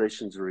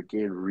 organizations are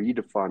again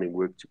redefining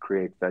work to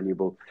create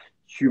valuable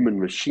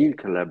human-machine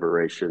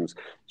collaborations,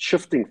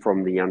 shifting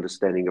from the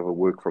understanding of a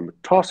work from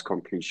a task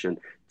completion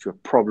to a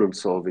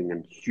problem-solving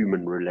and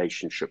human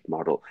relationship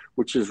model,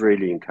 which is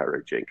really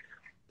encouraging.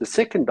 The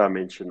second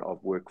dimension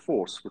of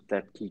workforce, with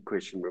that key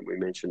question that we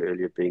mentioned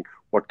earlier being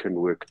what can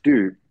work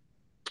do,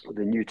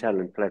 the new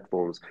talent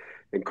platforms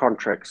and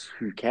contracts,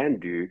 who can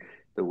do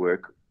the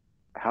work,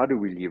 how do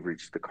we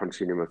leverage the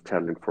continuum of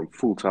talent from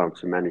full-time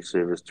to managed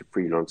service to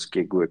freelance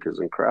gig workers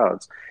and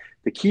crowds?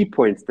 The key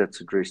point that's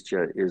addressed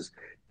here is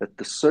that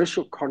the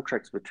social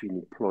contracts between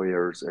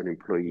employers and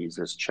employees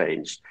has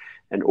changed,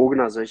 and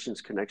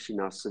organizations can actually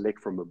now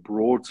select from a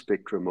broad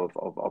spectrum of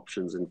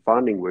options in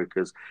finding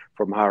workers,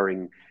 from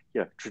hiring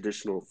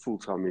traditional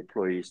full-time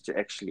employees to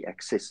actually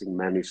accessing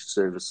managed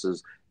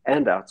services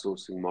and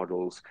outsourcing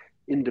models,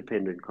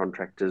 independent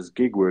contractors,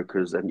 gig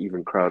workers, and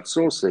even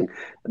crowdsourcing.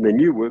 And the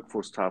new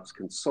workforce types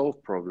can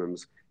solve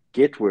problems,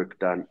 get work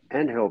done,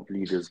 and help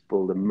leaders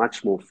build a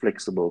much more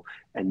flexible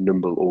and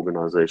nimble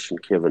organization,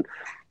 Kevin.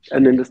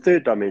 And then the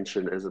third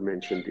dimension, as I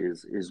mentioned,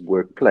 is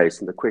workplace.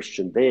 And the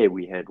question there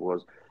we had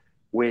was,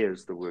 where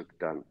is the work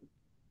done?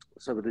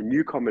 So with a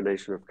new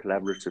combination of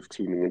collaborative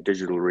teaming and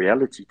digital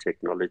reality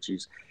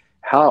technologies,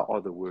 how are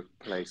the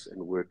workplace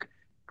and work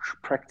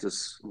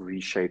practice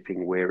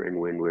reshaping where and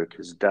when work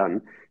is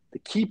done? The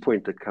key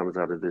point that comes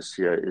out of this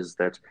here is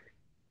that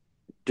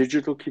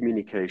digital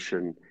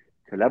communication,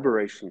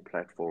 collaboration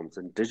platforms,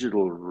 and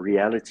digital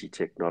reality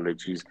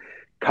technologies,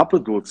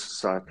 coupled with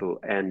societal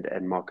and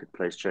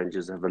marketplace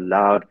changes, have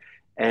allowed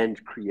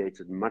and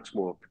created much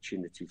more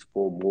opportunities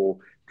for more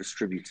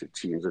distributed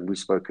teams. And we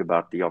spoke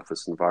about the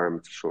office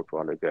environment a short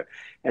while ago.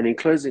 And in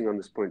closing on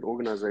this point,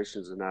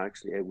 organizations are now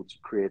actually able to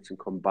create and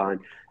combine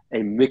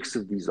a mix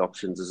of these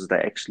options as they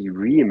actually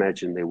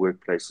reimagine their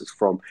workplaces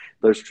from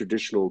those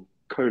traditional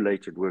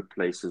collated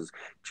workplaces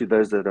to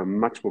those that are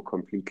much more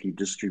completely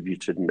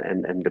distributed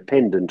and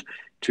dependent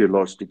to a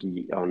large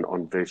degree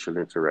on virtual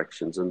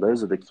interactions. And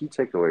those are the key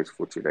takeaways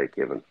for today,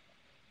 Kevin.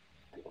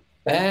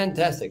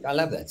 Fantastic. I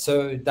love that.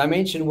 So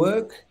dimension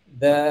work,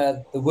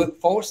 the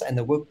workforce, and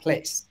the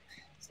workplace.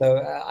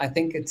 So I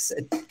think it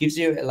gives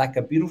you like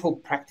a beautiful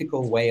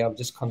practical way of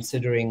just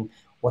considering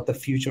what the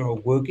future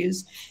of work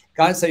is.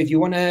 Guys, so if you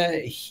want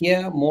to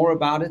hear more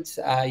about it,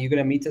 you're going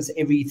to meet us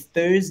every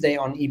Thursday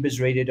on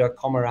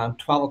ebizradio.com around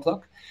 12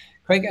 o'clock.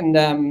 Craig,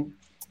 and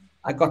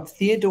I got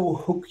Theodore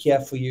Hook here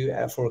for you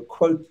for a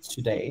quote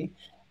today.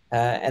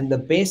 And the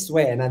best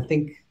way, and I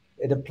think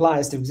it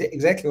applies to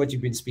exactly what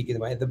you've been speaking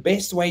about, the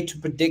best way to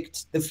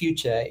predict the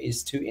future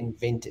is to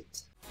invent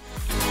it.